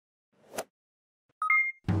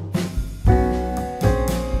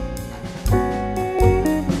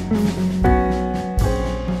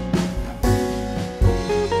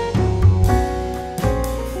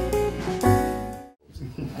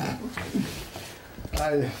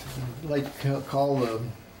I'd like to call the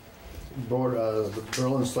board, the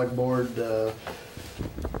Berlin Select Board to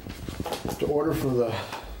order for the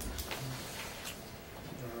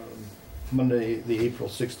Monday, the April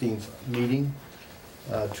 16th meeting.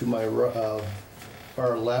 To my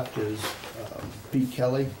far left is Pete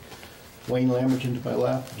Kelly, Wayne Lamberton to my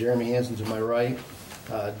left, Jeremy Hansen to my right,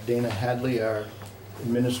 Dana Hadley, our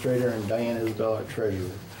administrator, and Diane Isabel, our treasurer.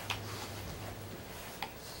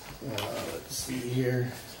 Let's see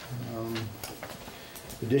here.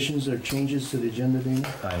 Additions or changes to the agenda,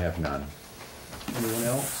 Dana? I have none. Anyone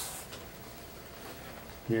else?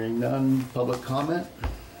 Hearing none. Public comment?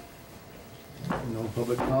 No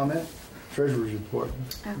public comment. Treasurer's report.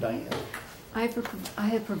 Diane. I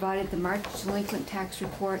have provided the March delinquent tax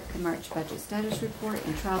report, the March budget status report,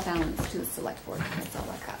 and trial balance to the Select Board. That's all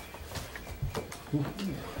I got.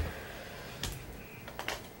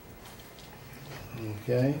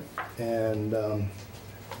 Okay, and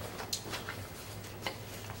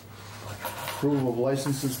approval of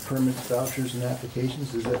licenses, permits, vouchers, and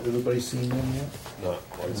applications. Is that, everybody seen them yet? No,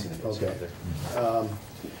 I haven't seen them. Okay.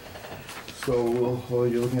 So while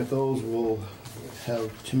you're looking at those, we'll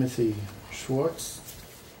have Timothy Schwartz,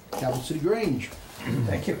 Capital City Grange.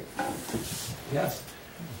 Thank you. Yes.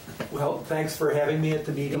 Well, thanks for having me at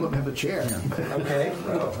the meeting. Come up and have a chair. Okay.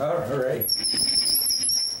 Oh, all right.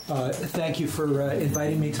 Thank you for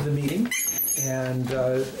inviting me to the meeting. And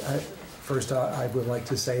first, I would like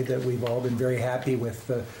to say that we've all been very happy with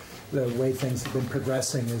the way things have been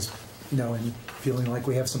progressing, as you know, and feeling like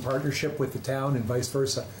we have some partnership with the town and vice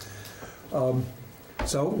versa.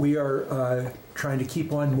 So we are trying to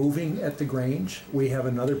keep on moving at the Grange. We have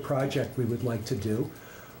another project we would like to do.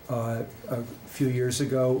 A few years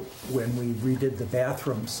ago, when we redid the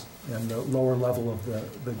bathrooms in the lower level of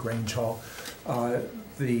the Grange Hall,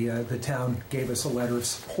 the town gave us a letter of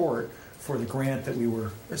support for the grant that we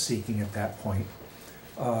were seeking at that point.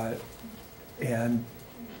 And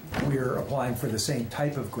we're applying for the same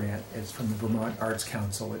type of grant. It's from the Vermont Arts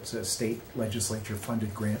Council. It's a state legislature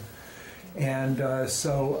funded grant. And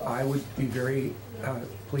so I would be very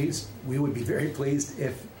pleased, we would be very pleased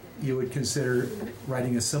if you would consider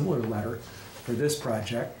writing a similar letter for this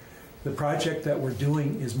project. The project that we're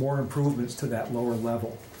doing is more improvements to that lower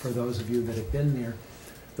level. For those of you that have been there,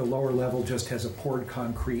 the lower level just has a poured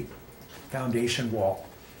concrete foundation wall.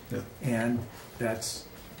 Yeah. And that's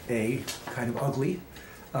A, kind of ugly,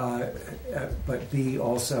 but B,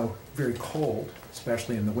 also very cold,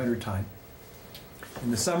 especially in the wintertime. In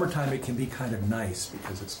the summertime, it can be kind of nice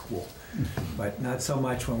because it's cool, but not so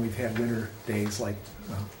much when we've had winter days like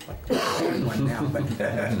one now. But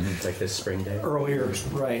it's like this spring day. Earlier,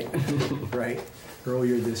 right.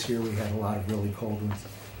 Earlier this year, we had a lot of really cold ones.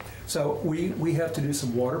 So we have to do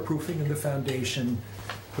some waterproofing in the foundation,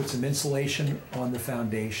 put some insulation on the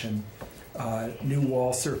foundation, new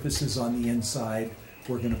wall surfaces on the inside.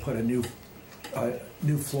 We're going to put a new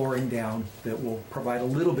flooring down that will provide a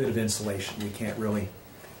little bit of insulation. We can't really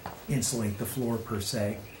insulate the floor per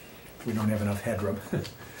se. We don't have enough headroom.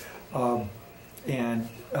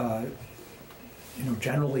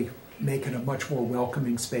 Generally making a much more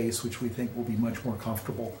welcoming space, which we think will be much more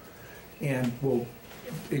comfortable, and will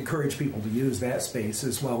encourage people to use that space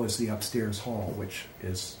as well as the upstairs hall, which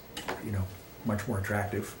is, much more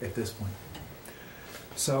attractive at this point.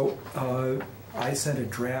 So I sent a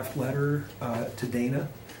draft letter to Dana,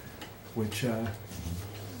 which you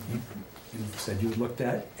said you had looked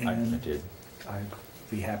at, and I did. I'd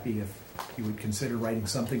be happy if you would consider writing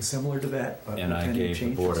something similar to that. But and I gave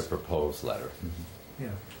changes. the board a proposed letter.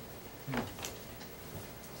 Yeah.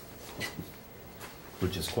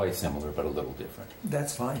 Which is quite similar, but a little different.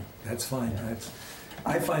 That's fine. That's fine.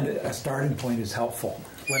 I find a starting point is helpful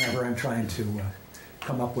whenever I'm trying to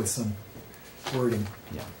come up with some wording.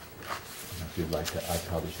 Yeah. If you'd like to, I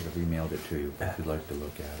probably should have emailed it to you, but if you'd like to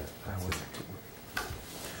look at it. I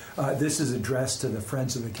would. This is addressed to the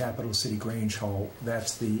Friends of the Capital City Grange Hall.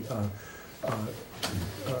 That's the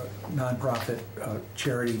nonprofit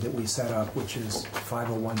charity that we set up, which is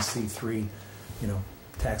 501c3,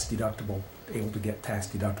 tax deductible, able to get tax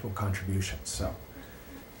deductible contributions. So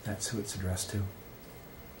that's who it's addressed to.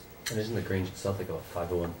 And isn't the Grange itself like a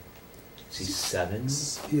 501c7?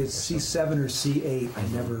 It's C7 or C8. I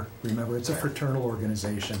never remember. It's a fraternal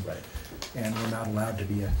organization, right? And we're not allowed to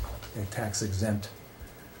be a tax exempt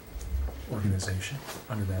organization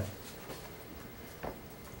under that.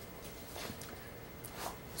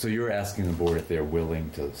 So you're asking the board if they're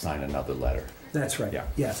willing to sign another letter? That's right. Yeah.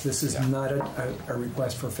 Yes, this is not a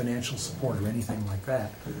request for financial support or anything like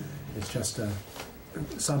that. It's just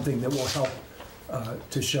something that will help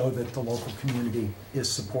to show that the local community is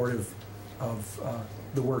supportive of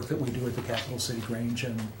the work that we do at the Capital City Grange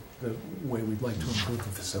and the way we'd like to improve the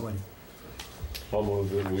facility. I'll move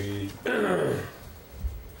that we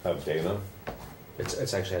have Dana.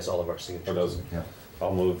 It's actually has all of our Or signatures. does it? Yeah.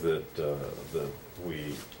 I'll move that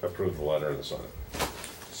we approve the letter and sign it.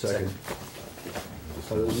 Second.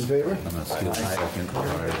 All those in favor? I'm gonna steal a second part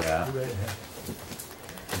of that. I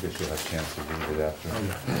guess you'll have a chance to read it after.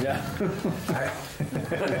 Yeah.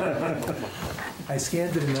 I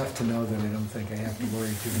scanned it enough to know that I don't think I have to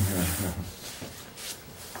worry too much.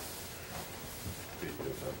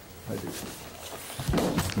 I do.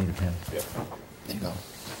 Need a pen? Yeah. There you go.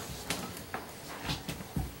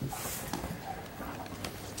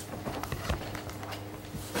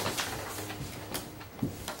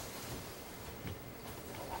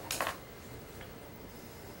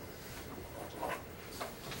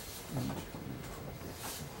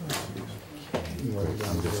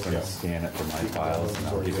 I'm just gonna scan it to my files and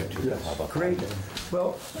I'll give it to you. How about that? Great.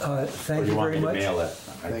 Well, Or thank do you you want very me to much. mail it?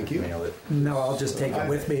 I Thank could you. Mail it. No, I'll just take it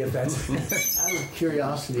with me if that's. Out of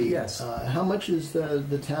curiosity, Yes. How much is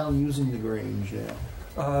the town using the Grange now?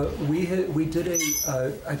 We did a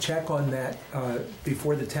check on that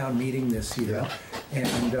before the town meeting this year,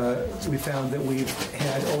 and we found that we've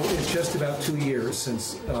had, it's just about 2 years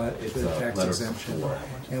since the tax letter exemption, before.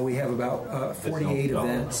 and we have about 48 no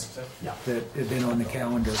events that have been on the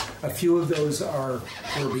calendar. A few of those were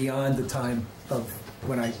beyond the time of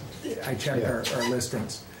when I checked our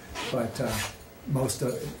listings, but most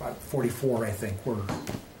of, about 44, I think, were,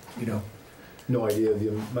 No idea the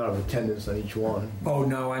amount of attendance on each one. Oh,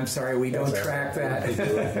 no, I'm sorry, we don't track that.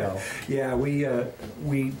 No. Yeah, we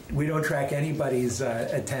don't track anybody's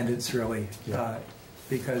attendance really,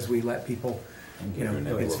 because we let people,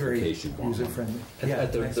 it's very notification on user them. friendly. At, Yeah,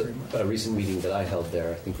 at thanks very much. the recent meeting that I held there,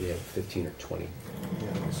 I think we had 15 or 20.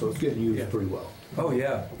 Yeah, so it's getting used Yeah. pretty well. Oh,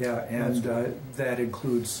 yeah, and that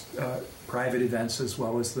includes private events as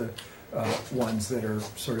well as the ones that are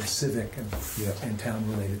sort of civic and town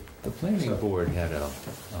related. The planning board had an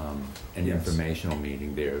Yes. informational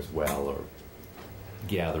meeting there as well, or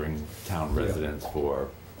gathering town residents for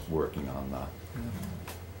working on the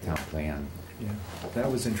town plan. Yeah,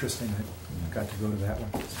 that was interesting. I got to go to that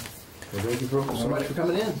one. Well, thank you so much for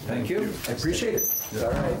coming in. Thank you. I appreciate it.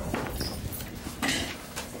 All right.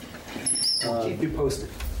 Keep you posted.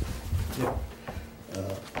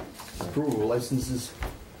 Approval of licenses.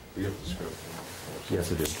 You have the script.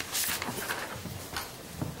 Yes, it is.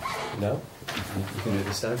 No? You can do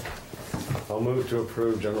this time? I'll move to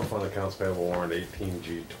approve general fund accounts payable warrant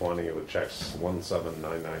 18G20 with checks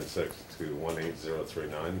 17996 to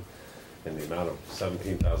 18039 in the amount of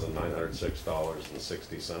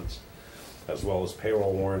 $17,906.60, as well as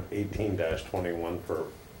payroll warrant 18-21 for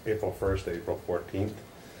April 1st to April 14th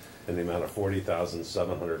in the amount of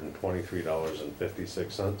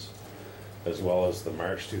 $40,723.56, as well as the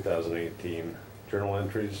March 2018 journal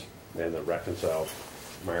entries and the reconciled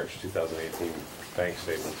March 2018 bank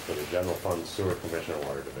statements for the General Fund, Sewer Commission, and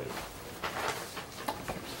Water Division.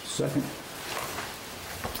 Second.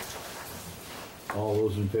 All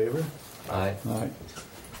those in favor? Aye. Aye.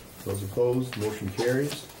 Those opposed, motion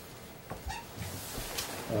carries.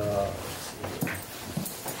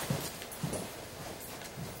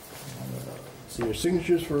 See your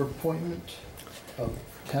signatures for appointment of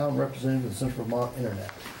town representative of the Central Vermont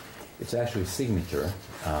Internet. It's actually signature.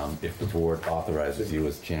 If the board authorizes you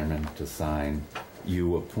as chairman to sign,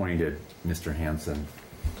 you appointed Mr. Hanson,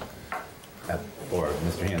 or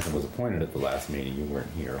Mr. Hanson was appointed at the last meeting, you weren't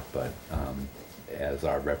here, but as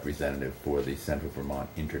our representative for the Central Vermont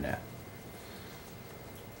Internet.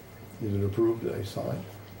 Is it approved that I sign?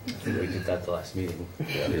 I think we did that the last meeting.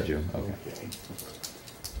 Did you? Okay. Okay.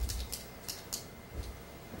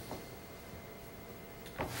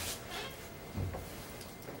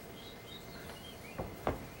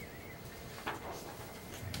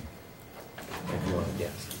 If you want,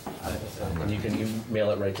 yes. And you can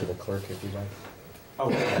mail it right to the clerk if you like. Oh,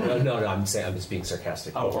 No, I'm just being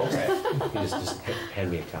sarcastic. oh, okay. You just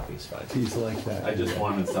hand me a copy, it's fine. He's like that. I just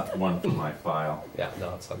wanted one for my file. Yeah,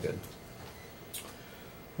 no, it's all good.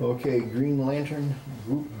 Okay, Green Lantern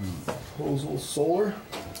Group proposal solar.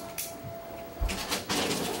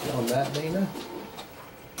 On that, Dana?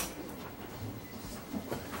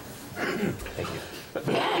 Thank you.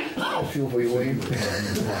 I feel for you, Wayne.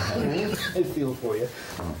 I feel for you.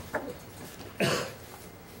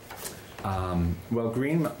 Well,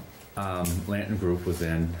 Green Lantern Group was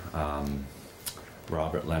in,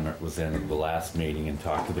 Robert Lemmert was in the last meeting and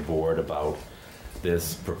talked to the board about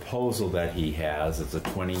this proposal that he has. It's a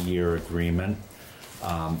 20-year agreement.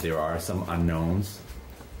 There are some unknowns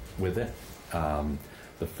with it.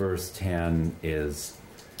 The first 10 is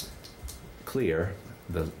clear.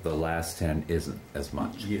 The last 10 isn't as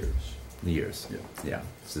much. Years. Years. Yeah. Yeah.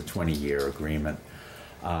 It's a 20-year agreement.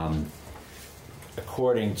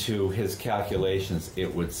 According to his calculations,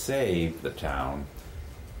 it would save the town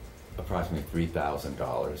approximately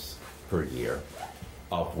 $3,000 per year,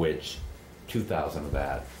 of which $2,000 of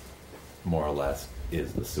that, more or less,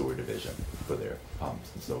 is the sewer division for their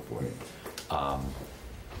pumps and so forth.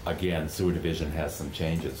 Again, sewer division has some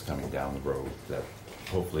changes coming down the road that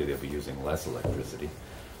hopefully they'll be using less electricity.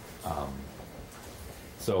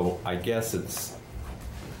 So I guess it's,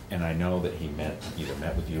 and I know that he either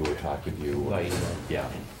met with you or talked with you. By email. Yeah.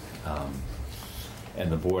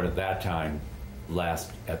 And the board at that time,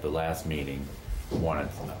 at the last meeting, wanted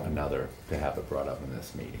to have it brought up in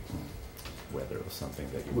this meeting, whether it was something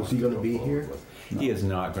that you Was wanted he gonna go be forward here? with. He is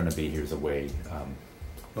not going to be here. He's away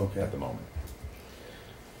Okay. at the moment.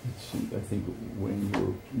 Let's see, I think when you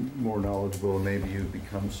were more knowledgeable, maybe you've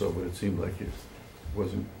become so, but it seemed like it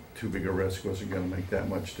wasn't too big a risk, wasn't gonna make that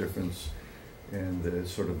much difference. And the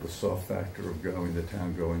sort of the soft factor of the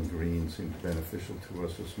town going green seemed beneficial to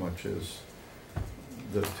us as much as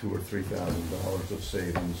the $2,000 or $3,000 of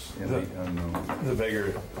savings in the unknown. The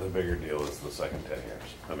bigger deal is the second 10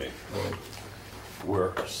 years. I mean, we're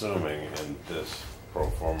assuming, and this pro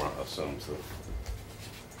forma assumes that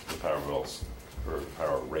the power bills or the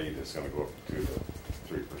power rate is going to go up to 2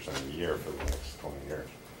 to 3% a year for the next 20 years.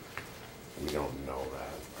 We don't know that.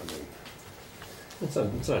 I mean,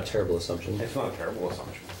 It's not a terrible assumption. it's not a terrible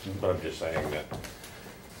assumption, but I'm just saying that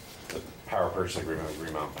the power purchase agreement with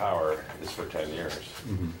Green Mountain Power is for 10 years.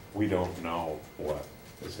 We don't know what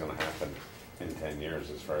is going to happen in 10 years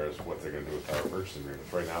as far as what they're going to do with power purchase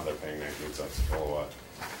agreements. Right now, they're paying 19 cents a kilowatt.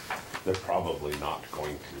 They're probably not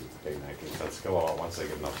going to pay 19 cents a kilowatt once they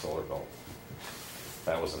get enough solar built.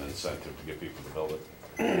 That was an incentive to get people to build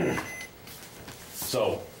it.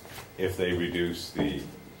 So, if they reduce the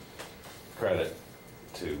credit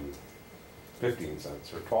to 15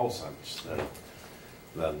 cents or 12 cents,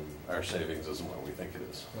 then our savings isn't what we think it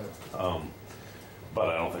is. But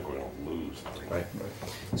I don't think we're going to lose money. Right.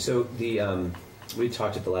 So we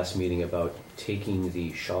talked at the last meeting about taking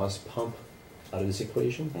the Shaw's pump out of this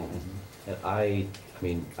equation. And I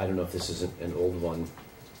mean, I don't know if this is an old one,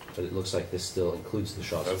 but it looks like this still includes the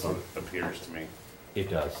Shaw's That's what pump. it appears to me. It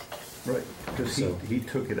does. Right, because So- he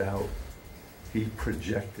took it out, he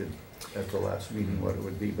projected at the last meeting what it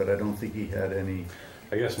would be, but I don't think he had any.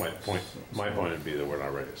 I guess my point would be that we're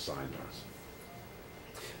not ready to sign this.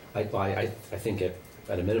 I think at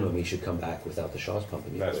a minimum he should come back without the Shaw's pump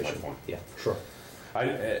in the That's my equation. point. Yeah, sure.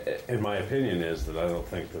 In my opinion is that I don't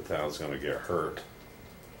think the town's going to get hurt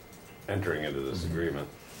entering into this agreement.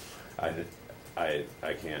 I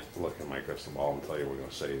can't look in my crystal ball and tell you we're going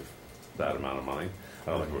to save that amount of money. I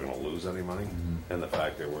don't think we're going to lose any money. And the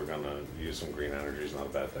fact that we're going to use some green energy is not a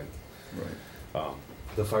bad thing. Right.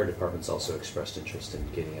 The fire department's also expressed interest in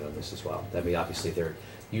getting in on this as well. I mean, obviously they're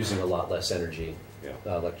using a lot less energy, Yeah.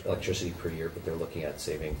 electricity per year, but they're looking at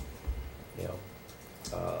saving,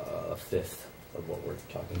 a fifth of what we're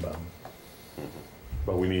talking about.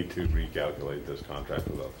 But we need to recalculate this contract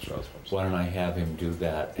without the Shaw's pumps. Why don't I have him do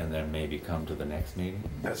that and then maybe come to the next meeting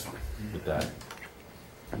That's fine. with that?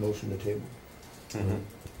 Motion to table.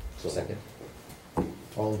 So second.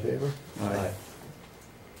 All in favor? Aye.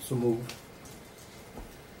 So moved.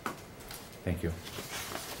 Thank you.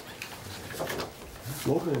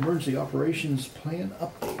 Local emergency operations plan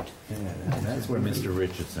update. And that's where Mr.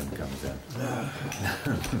 Richardson comes in.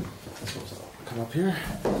 Come up here.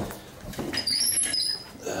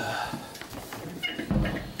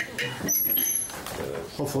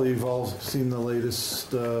 Hopefully you've all seen the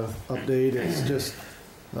latest update. It's just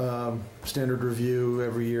standard review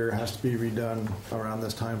every year. It has to be redone around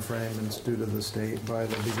this time frame, and it's due to the state by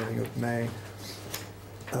the beginning of May.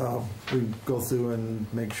 We go through and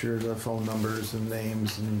make sure the phone numbers and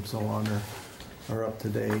names and so on are up to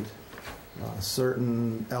date.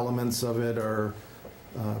 Certain elements of it are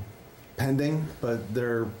pending, but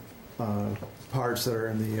they're parts that are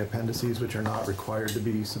in the appendices which are not required to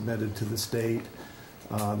be submitted to the state.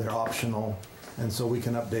 They're optional, and so we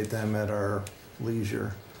can update them at our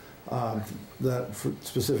leisure.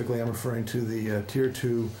 Specifically, I'm referring to the Tier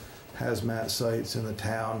 2 hazmat sites in the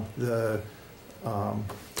town. The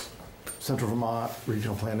Central Vermont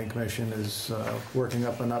Regional Planning Commission is working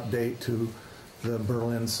up an update to the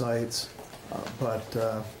Berlin sites, but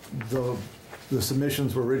the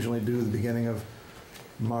submissions were originally due the beginning of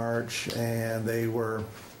March, and they were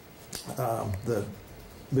the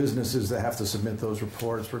businesses that have to submit those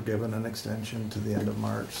reports were given an extension to the end of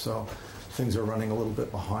March, so things are running a little bit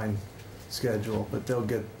behind schedule, but they'll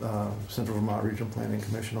get, Central Vermont Regional Planning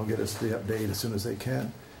Commission will get us the update as soon as they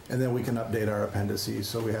can. And then we can update our appendices,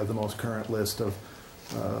 so we have the most current list of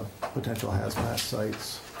potential hazmat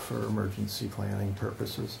sites for emergency planning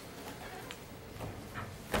purposes.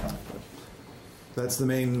 That's the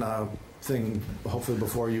main thing, hopefully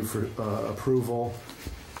before you for approval.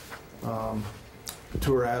 The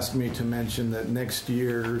tour asked me to mention that next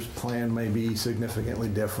year's plan may be significantly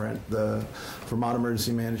different. The Vermont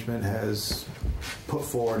Emergency Management has put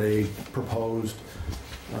forward a proposed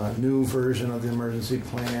new version of the emergency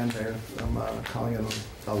plan. I'm calling it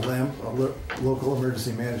a LEMP, a Local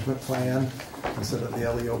Emergency Management Plan, instead of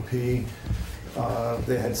the LEOP.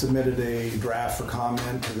 They had submitted a draft for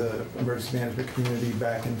comment to the emergency management community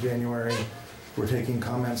back in January. We're taking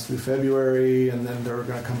comments through February, and then they're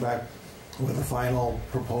going to come back with a final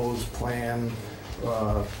proposed plan,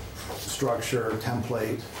 structure,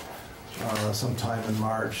 template, sometime in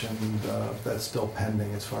March, and that's still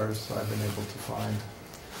pending as far as I've been able to find.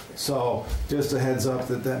 So just a heads up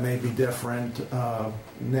that may be different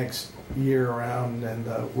next year around, and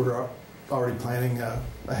we're already planning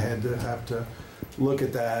ahead to have to look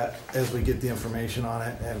at that as we get the information on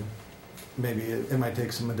it, and maybe it might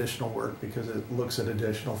take some additional work because it looks at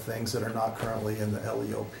additional things that are not currently in the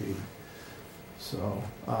LEOP. So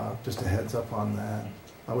just a heads up on that.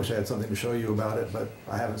 I wish I had something to show you about it, but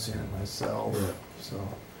I haven't seen it myself. So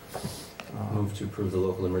Move to approve the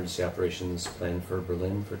local emergency operations plan for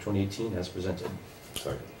Berlin for 2018 as presented.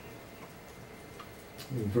 Second.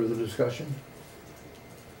 Any further discussion?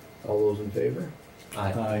 All those in favor?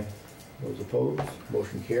 Aye. Those opposed?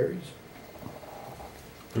 Motion carries.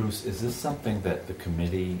 Bruce, is this something that the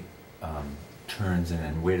committee turns in,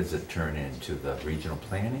 and where does it turn into the regional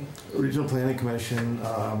planning? Regional Planning Commission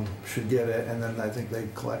should get it, and then I think they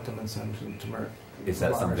collect them and send them to Merck. Is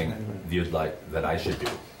that something you'd like that I should do?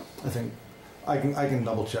 I think I can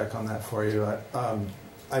double check on that for you.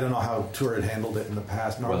 I don't know how Tour had handled it in the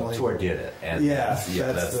past. Normally, Well, Tour did it, and that's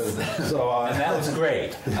so. And that was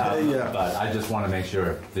great. Yeah. But I just want to make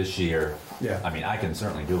sure this year. Yeah. I mean, I can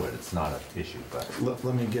certainly do it. It's not an issue, but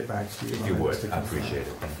Let me get back to you. if on you that would, to I confirm. appreciate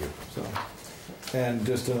it. Thank you. So, and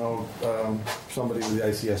just to know, somebody with the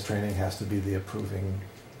ICS training has to be the approving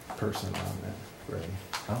person on that. Right.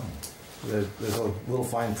 Oh, There's a little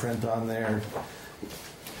fine print on there.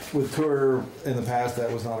 With Tour in the past,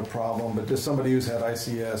 that was not a problem, but just somebody who's had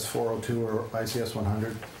ICS 402 or ICS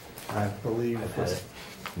 100, I believe. I've had it.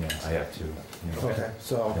 yeah, I have to. Okay,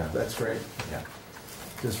 so Yeah. that's great, Yeah.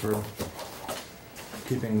 just for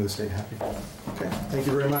keeping the state happy. Okay, thank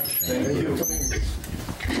you very much. Thank you.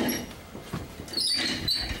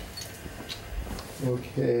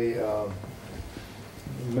 Okay,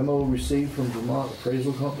 memo received from Vermont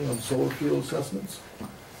Appraisal Company on solar field assessments.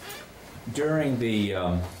 During the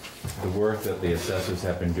work that the assessors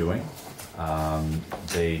have been doing,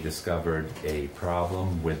 they discovered a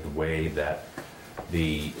problem with the way that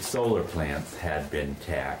the solar plants had been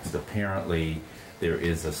taxed. Apparently, there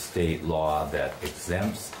is a state law that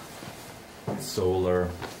exempts solar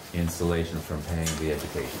installation from paying the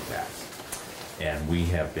education tax. And we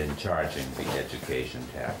have been charging the education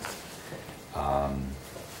tax.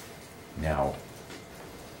 Now,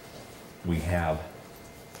 we have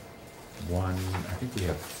I think we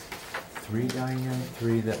have three, Diane,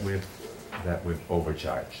 that we've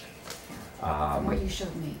overcharged. From what you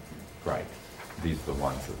showed me. Right. These are the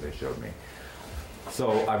ones that they showed me.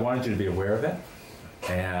 So I wanted you to be aware of it,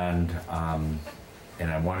 and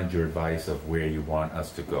I wanted your advice of where you want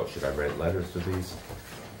us to go. Should I write letters to these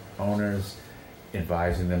owners,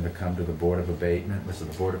 advising them to come to the Board of Abatement? Was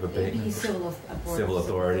it the Board of Abatement? He's Civil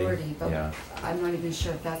authority. but Yeah. I'm not even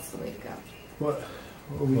sure if that's the way to go. What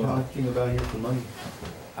are we talking about here for money?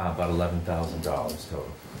 About $11,000 total.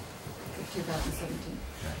 For 2017.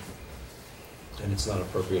 And it's not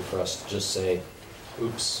appropriate for us to just say,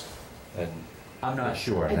 oops, and I'm not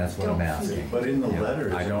sure, and that's what I'm asking. But in the Yeah.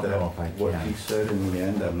 letter, I don't isn't know that if I what can. he said in the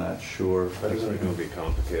end? I'm not sure. That isn't going to be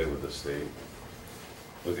complicated with the state,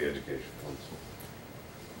 with the education funds.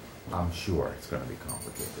 I'm sure it's going to be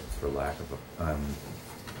complicated, for lack of a.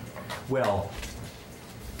 Well,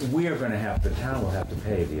 we are going to have, the town will have to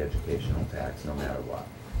pay the educational tax no matter what.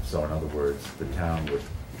 So in other words, the town would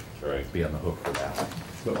Right. be on the hook for that.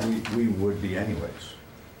 But we would be anyways.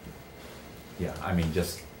 Yeah, I mean,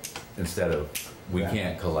 just instead of, we Yeah.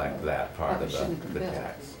 can't collect that part But of we shouldn't the bill.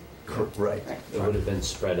 tax. Right. it would have been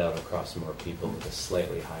spread out across more people with a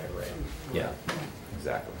slightly higher rate. Yeah,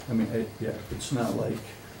 exactly. I mean, it's not like,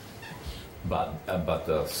 But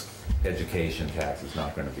the education tax is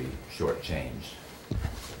not going to be shortchanged.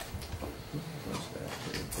 what's that?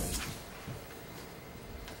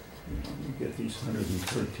 get these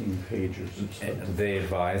 113 pages and stuff. And they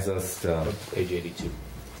advise us Page 82.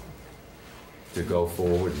 to go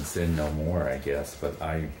forward and sin no more, I guess, but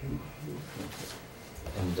And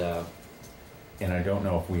I don't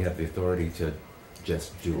know if we have the authority to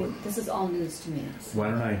just do it. This is all news to me. so- Why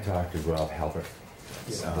don't I talk to Rob Halbert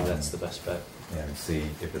I think that's the best bet. and see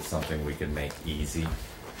if it's something we can make easy?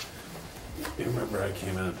 You remember I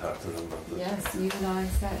came in and talked to them about this? Yes, you and I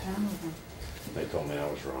sat down with them. They told me I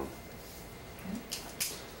was wrong.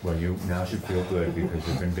 Well, you now should feel good because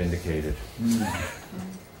you've been vindicated.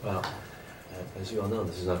 Well, as you all know,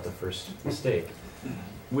 this is not the first mistake.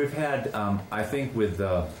 We've had, I think with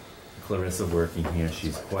Clarissa working here,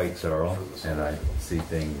 she's quite thorough, and I see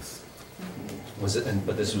things Was it?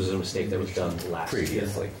 But this was a mistake that was done last year.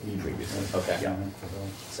 previously. Okay. Yeah.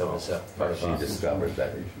 So it's part But of she discovered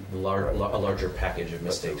that, a larger package of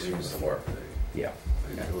mistakes from before. yeah.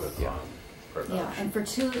 They do it Yeah. on production. Yeah, and for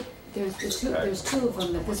there's two of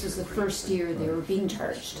them that this was the first year they were being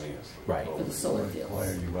charged Right. for the solar Why are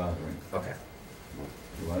fields. you bothering? Okay.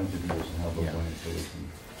 Why don't you do this and help us Yeah. when so we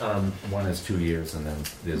can... One is 2 years, and then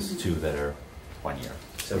there's 2 that are 1 year.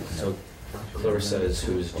 So Clarissa is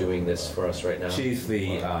who's doing this for us right now? She's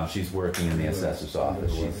she's working in the assessor's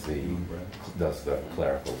office. Does the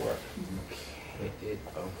clerical work.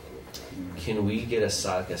 Can we get a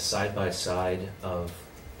side-by-side of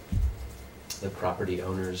the property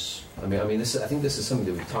owners? I mean, I think this is something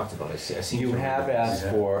that we've talked about. I see. You have asked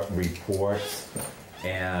for reports,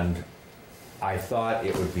 and I thought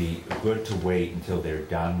it would be good to wait until they're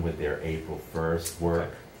done with their April 1st work.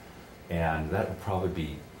 Okay. And that would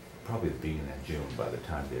probably the beginning of June by the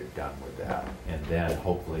time they're done with that. And then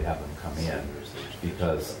hopefully have them come in,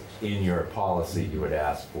 because in your policy, you would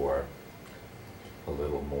ask for a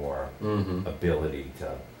little more ability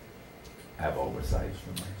to have oversight.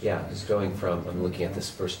 Yeah, it's going from, I'm looking at this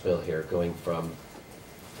first bill here, going from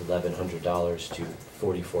 $1,100 to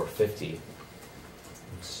 $4,450. It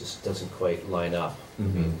just doesn't quite line up. I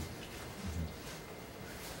mean,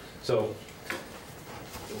 So,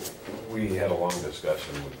 we had a long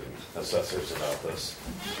discussion with the assessors about this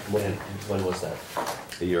when was that?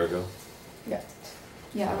 a year ago. Yeah,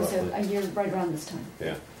 yeah, it was a year right around this time.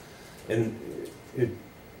 Yeah. And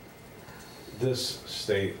this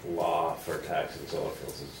state law for taxing solar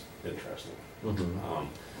fields is interesting.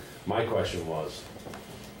 My question was,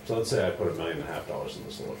 so let's say I put $1.5 million in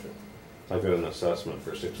the solar field. I've got an assessment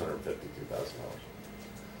for $652,000.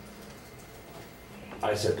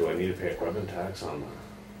 I said, do I need to pay equipment tax on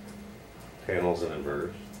the panels and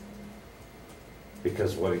inverters?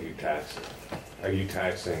 Because what are you taxing? Are you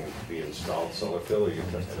taxing the installed solar field, or are you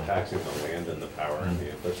taxing the land and the power and the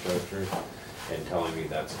infrastructure and telling me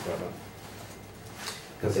that's equipment?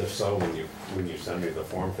 Because if so, when you send me the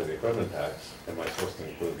form for the equipment tax, am I supposed to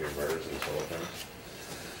include the inverters and solar panels?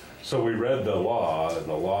 So we read the law, and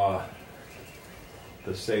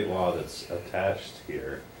the state law that's attached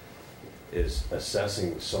here is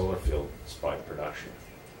assessing solar fields by production.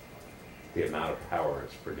 The amount of power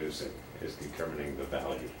it's producing is determining the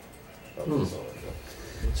value of the solar field.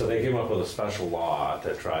 So they came up with a special law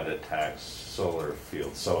to try to tax solar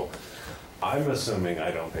fields. So I'm assuming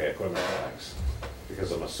I don't pay equipment tax,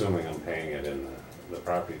 because I'm assuming I'm paying it in the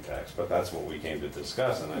property tax. But that's what we came to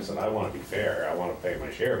discuss, and I said, I want to be fair, I want to pay my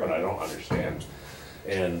share, but I don't understand.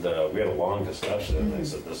 And we had a long discussion, and they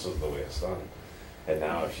said, this is the way it's done. And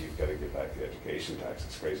now if you've got to get back to education tax,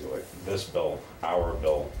 it's crazy. Like this bill, our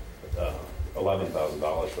bill,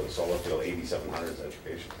 $11,000 for the solar field, $8,700 is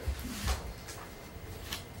education tax.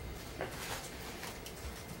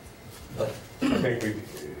 But I think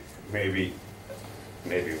maybe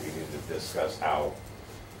we need to discuss how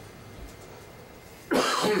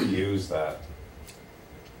to use that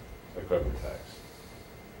equipment tax.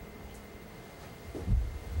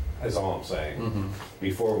 That's all I'm saying.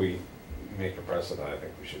 Before we make a precedent, I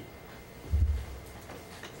think we should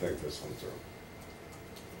think this one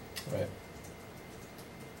through. right.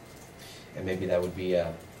 And maybe that would be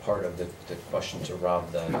part of the question to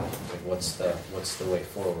Rob. Like, what's the way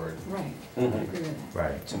forward Right, I agree with that.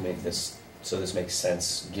 Right. to make this so this makes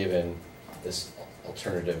sense given this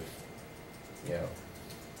alternative,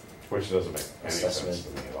 Which doesn't make any Assessment. sense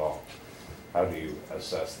to me at all. How do you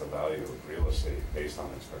assess the value of real estate based on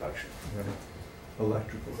its production?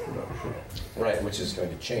 Electrical production. right, which is going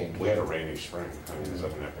to change. We had a rainy spring. I mean, does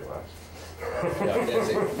that mean it last? Now, is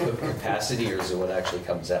it capacity or is it what actually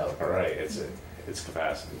comes out? All right, it's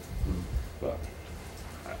capacity, but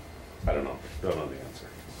I don't know. Don't know the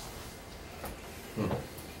answer.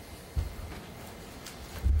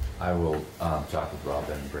 I will talk with Rob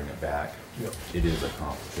and bring it back. Yep. It is a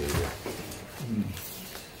complicated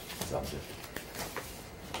subject.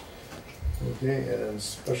 Okay, and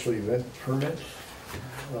special event permit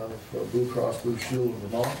for Blue Cross Blue Shield of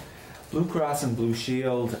Vermont. Blue Cross and Blue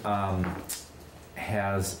Shield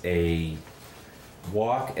has a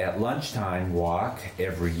walk at lunchtime walk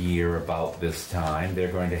every year about this time.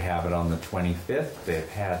 They're going to have it on the 25th. They've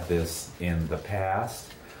had this in the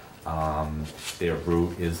past. Their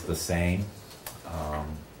route is the same,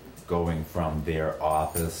 going from their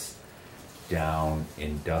office down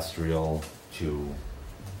Industrial to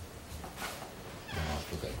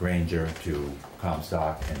Granger to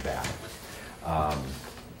Comstock and back.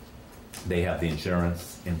 They have the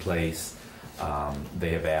insurance in place.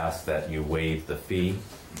 They have asked that you waive the fee.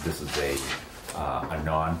 This is a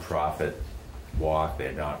non-profit walk.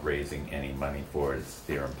 They're not raising any money for it. It's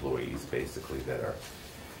their employees basically that are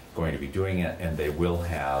going to be doing it, and they will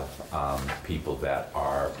have people that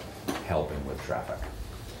are helping with traffic.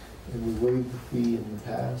 And we waived the fee in the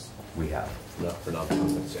past. We have. Not for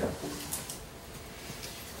nonprofits, yeah.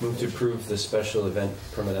 Move to approve the special event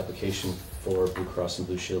permit application for Blue Cross and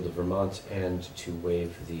Blue Shield of Vermont and to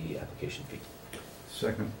waive the application fee.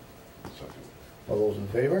 Second. All those in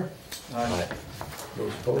favor? Aye.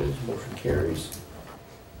 Those opposed, motion carries.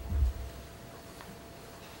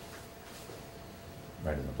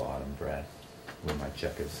 Right in the bottom, Brad, where my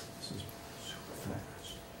check is. This is super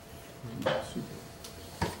fast. Super.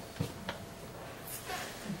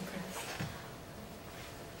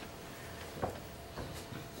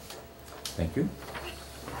 Thank you.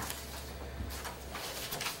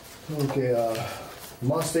 Okay,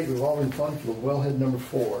 Vermont State Revolving Fund for wellhead number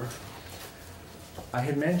 4. I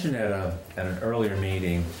had mentioned at an earlier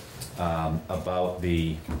meeting about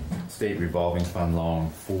the state revolving fund loan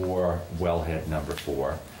for wellhead number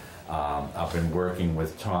 4. I've been working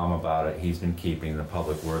with Tom about it. He's been keeping the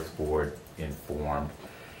Public Works Board informed.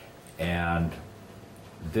 And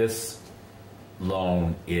this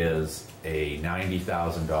loan is a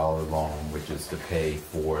 $90,000 loan, which is to pay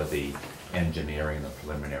for the engineering, the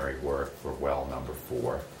preliminary work for well number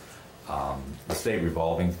 4. The state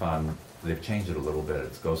revolving fund, they've changed it a little bit.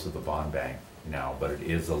 It goes to the bond bank now, but it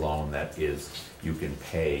is a loan that is you can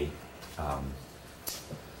pay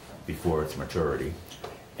before its maturity.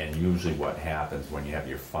 And usually what happens when you have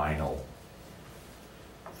your final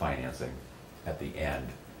financing at the end,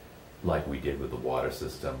 like we did with the water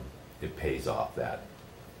system, it pays off that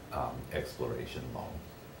exploration loan.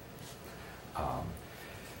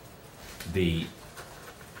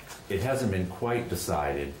 It hasn't been quite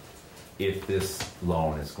decided if this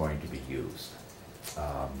loan is going to be used.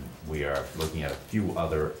 We are looking at a few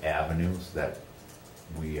other avenues that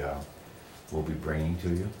we will be bringing to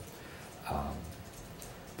you.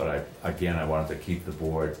 But I wanted to keep the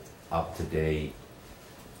board up to date,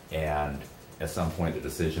 and at some point the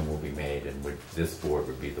decision will be made, and this board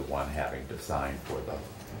would be the one having to sign for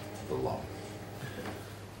the loan.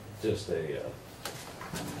 Just a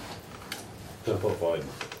simplified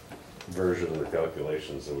version of the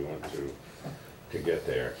calculations that we went through to get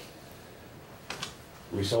there.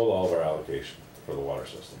 We sold all of our allocation for the water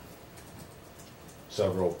system.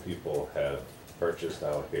 Several people have purchased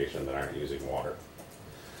allocation that aren't using water.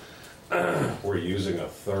 We're using a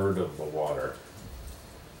third of the water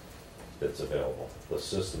that's available. The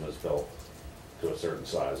system is built to a certain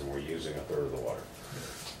size and we're using a third of the water.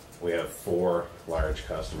 We have 4 large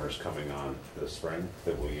customers coming on this spring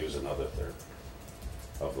that will use another third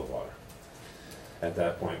of the water. At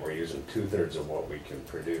that point, we're using 2/3 of what we can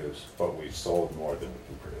produce, but we've sold more than we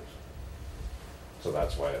can produce. So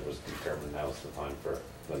that's why it was determined now's the time for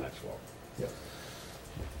the next well. Yep.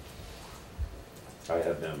 I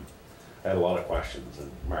had a lot of questions,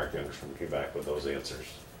 and Mark Youngstrom came back with those answers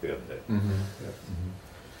the other day. Mm-hmm. Yep.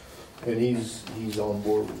 And he's on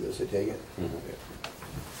board with this, I take it?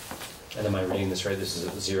 Mm-hmm. And am I reading this right? This is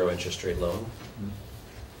a 0 interest rate loan?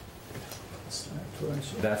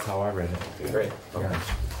 That's how I read it. Great. Okay. Yeah.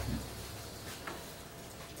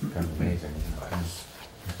 Kind of amazing.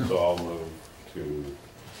 So I'll move to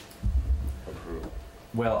approve.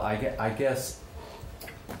 Well, I guess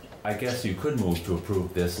you could move to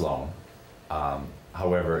approve this loan.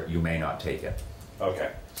 However, you may not take it.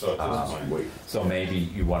 Okay, so at this point, So maybe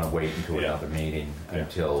you want to wait until Yeah. another meeting Yeah.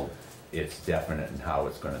 until it's definite in how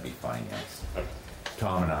it's going to be financed. okay.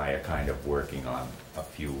 Tom and I are kind of working on a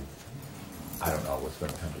few, I don't know what's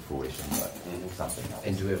going to come to fruition, but something else.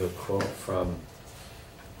 And do we have a quote from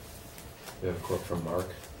Mark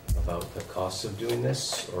about the cost of doing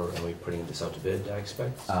this, or are we putting this out to bid, I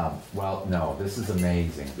expect? Well, no, this is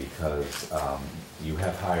amazing because you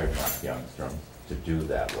have hired Mark Youngstrom to do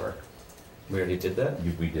that work. We already did that?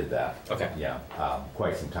 We did that. Okay. Yeah,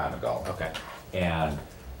 quite some time ago. Okay. And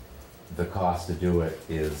the cost to do it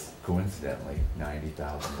is coincidentally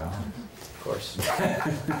 $90,000. Of course.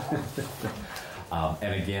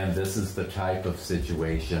 And again, this is the type of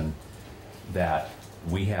situation that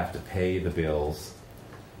we have to pay the bills,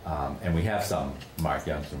 and we have some Mark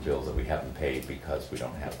Youngstrom bills that we haven't paid because we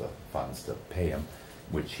don't have the funds to pay him,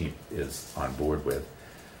 which he is on board with.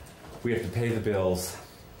 We have to pay the bills,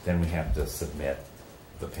 then we have to submit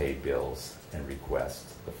the paid bills and request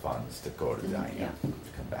the funds to go to Diane Yeah. to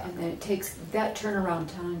come back. And then it takes, that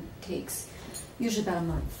turnaround time takes usually about a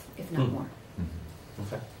month, if not more. Mhm.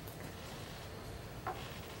 Okay.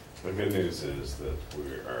 The good news is that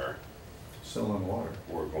Selling water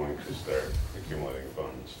we're going to start accumulating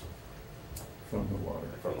funds from the water.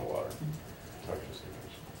 from the water purchase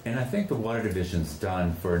division. And I think the water division's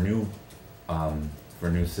done for a new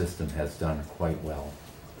system has done quite well,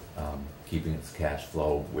 keeping its cash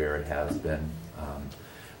flow where it has been.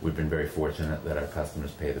 We've been very fortunate that our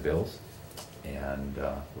customers pay the bills, and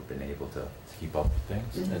we've been able to keep up with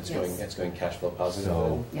things. Mhm. It's Yes. going cash flow positive.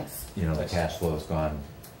 So, Yes. you know, the Nice. cash flow has gone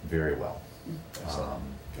very well. Excellent.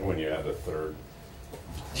 And when you add a third,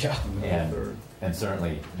 Yeah. And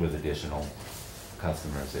certainly with additional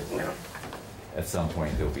customers, at some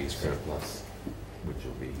point there'll be surplus, which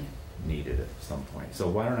will be needed at some point. So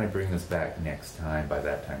why don't I bring this back next time? By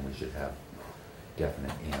that time, we should have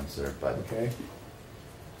definite answer, but Okay.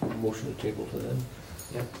 Motion to table to then.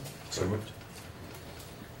 Yep. So moved.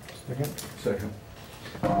 Second. Second.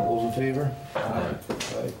 All those in favor? Aye.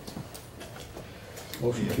 Aye.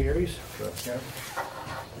 Motion carries.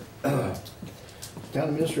 Town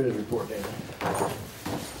administrator's report, David.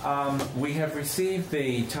 we have received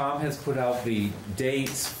Tom has put out the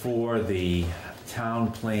dates for the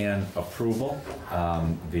town plan approval.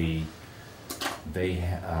 The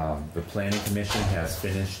planning commission has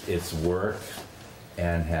finished its work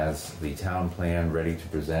and has the town plan ready to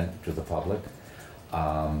present to the public.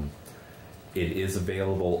 It is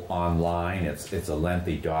available online. It's a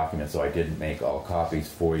lengthy document, so I didn't make all copies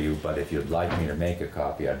for you, but if you'd like me to make a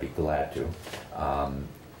copy, I'd be glad to.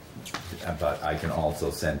 But I can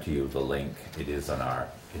also send to you the link. It is on our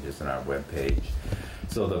webpage.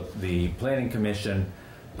 So the Planning Commission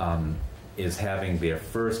is having their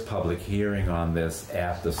first public hearing on this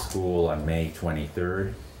at the school on May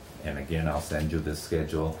 23rd. And again, I'll send you the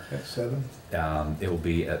schedule. At 7? It will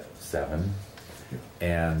be at 7.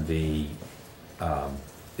 And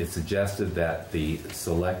it's suggested that the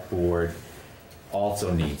select board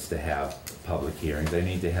also needs to have public hearings. They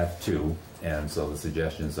need to have 2. And so the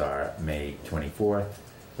suggestions are May 24th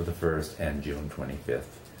for the first and June 25th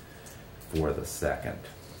for the second.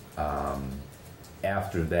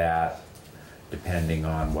 After that, depending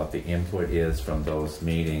on what the input is from those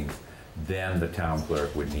meetings, then the town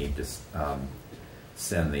clerk would need to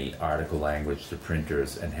send the article language to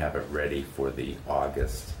printers and have it ready for the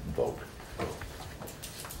August vote.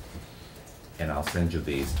 And I'll send you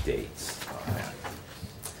these dates on that.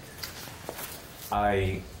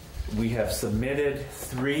 We have submitted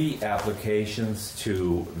 3 applications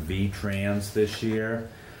to V-Trans this year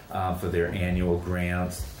for their annual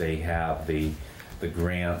grants. They have the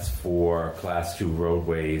grants for Class 2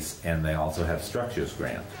 roadways, and they also have structures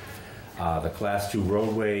grant. The Class 2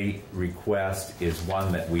 roadway request is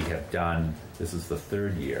one that we have done. This is the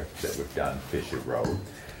 3rd year that we've done Fisher Road,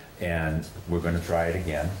 and we're going to try it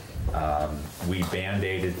again. We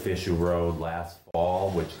band-aided Fisher Road last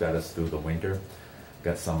fall, which got us through the winter.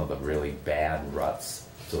 Got some of the really bad ruts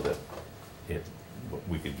so that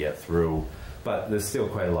we could get through. But there's still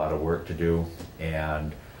quite a lot of work to do,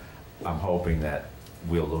 and I'm hoping that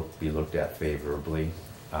we'll be looked at favorably.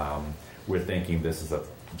 We're thinking this is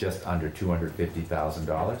just under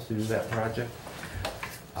 $250,000 to do that project.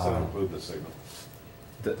 does that include the signal?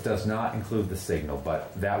 That does not include the signal,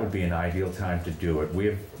 but that would be an ideal time to do it. We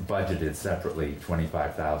have budgeted separately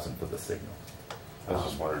 $25,000 for the signal. I was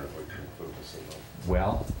just wondering if we could include the signal.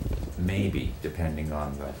 Well, maybe, depending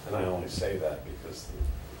on the... And I only say that because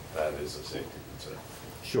that is a safety concern.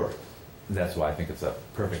 Sure. That's why I think it's a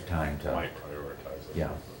perfect time to... Might prioritize it.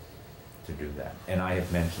 Yeah, to do that. And I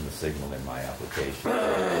have mentioned the signal in my application.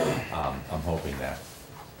 I'm hoping that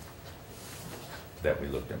we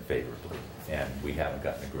looked at favorably, and we haven't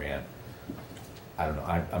gotten a grant. I don't know,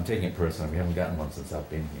 I'm taking it personally, we haven't gotten one since I've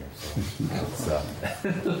been here, so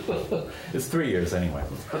it's 3 years anyway.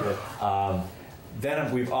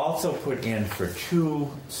 Then we've also put in for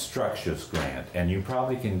 2 structures grant, and you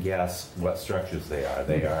probably can guess what structures they are.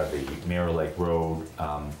 They are the Mirror Lake Road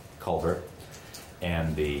culvert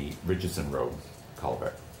and the Richardson Road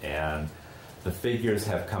culvert. And the figures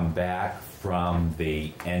have come back from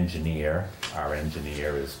the engineer. Our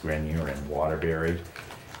engineer is Grenier and Waterbury,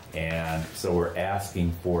 And so we're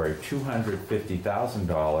asking for a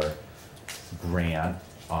 $250,000 grant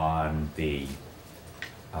on the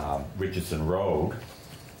Richardson Road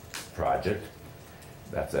project.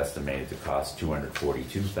 That's estimated to cost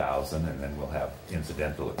 $242,000, and then we'll have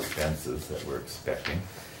incidental expenses that we're expecting.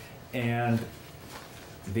 And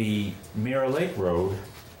the Mirror Lake Road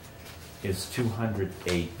is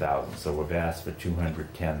 $208,000, so we've asked for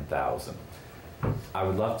 $210,000. I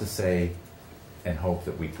would love to say and hope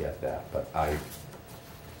that we get that, but I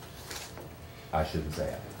shouldn't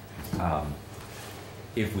say it.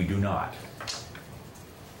 If we do not,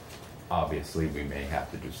 obviously we may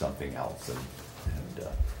have to do something else. And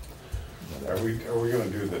Are we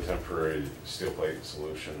going to do the temporary steel plate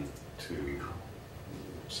solution to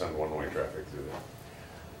send one-way traffic through there?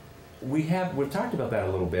 We've talked about that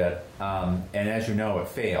a little bit, and as you know, it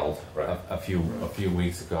failed Right. a few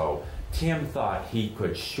weeks ago. Tim thought he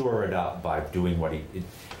could shore it up by doing what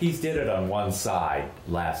he did it on one side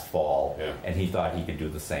last fall, Yeah. and he thought he could do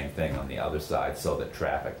the same thing on the other side so that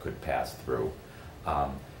traffic could pass through.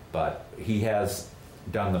 But he has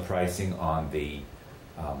done the pricing on the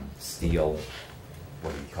steel,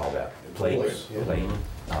 what do you call that? Plates, yeah. Plate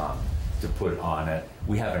to put on it.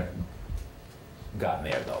 We haven't gotten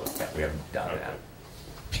there though. We haven't done that.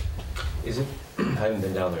 Is it, I haven't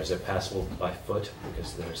been down there, is it passable by foot?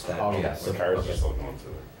 Because there's that. Oh, yes. The cars Okay. are still going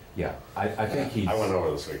through there. Yeah, I think he's. I went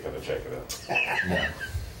over this weekend to check it out. Yeah.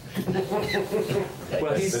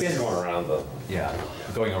 Well, he's This is been going around the.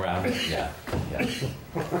 going around it. Yeah.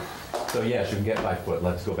 So yes, you can get by foot.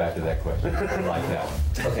 Let's go back to that question. I like that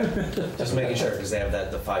one. Okay, just making sure, because they have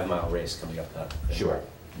the 5-mile race coming up. Sure.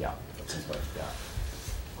 Yeah. That's in play.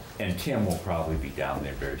 Yeah. And Tim will probably be down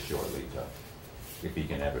there very shortly if he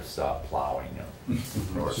can ever stop plowing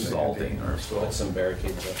or salting or Put some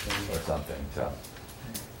barricades up there. or something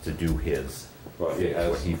to do his Well, he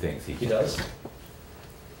has. what he thinks he He can. does?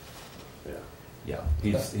 Yeah. Yeah.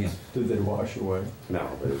 He's Did they wash away? No,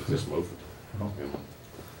 but it's just moving. Oh. Yeah.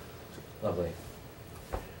 Lovely.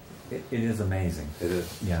 it is amazing. It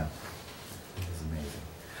is. Yeah. It is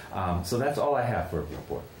amazing. So that's all I have for a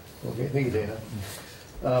report. Okay, thank you, Dana.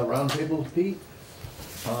 Roundtable, Pete,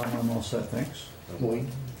 I'm all set, thanks. Wayne,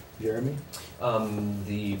 Jeremy.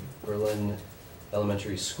 The Berlin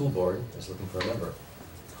Elementary School Board is looking for a member.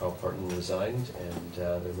 Carl Parton resigned, and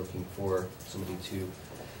they're looking for somebody to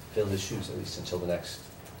fill his shoes, at least until the next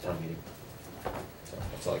town meeting. So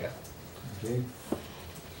that's all I got. Okay.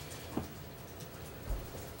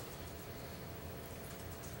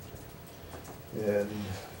 And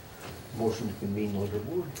motion to convene liquor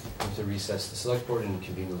board. Move to recess the select board and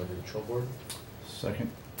convene the liquor control board. Second.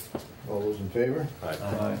 All those in favor?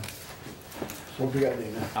 Aye. What we got,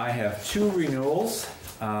 Dana? I have 2 renewals.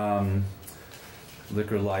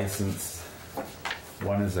 Liquor license.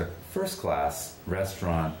 One is a first-class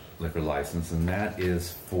restaurant liquor license, and that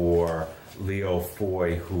is for Leo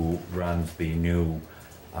Foy, who runs the new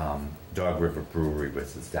Dog River Brewery,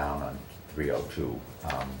 which is down on 302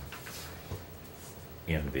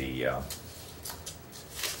 in the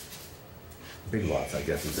Big Lots, I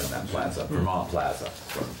guess, is in that plaza, Vermont Plaza, is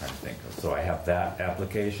what I'm trying to think of. So I have that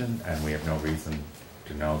application, and we have no reason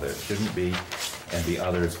to know that it shouldn't be. And the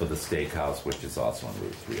other is for the steakhouse, which is also on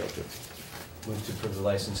Route 302. Move to approve the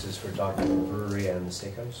licenses for Dog River Brewery and the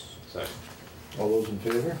Steakhouse. Second. All those in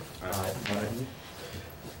favor? Aye.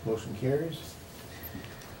 Motion carries.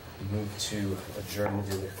 Move to adjourn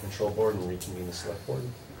the liquor control board and reconvene the select board.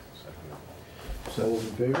 All those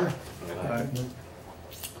in favor? Aye.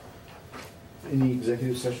 Any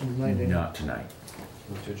executive session tonight, Dana? Not tonight.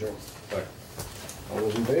 Move to adjourn. All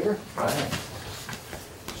those in favor?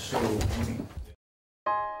 So,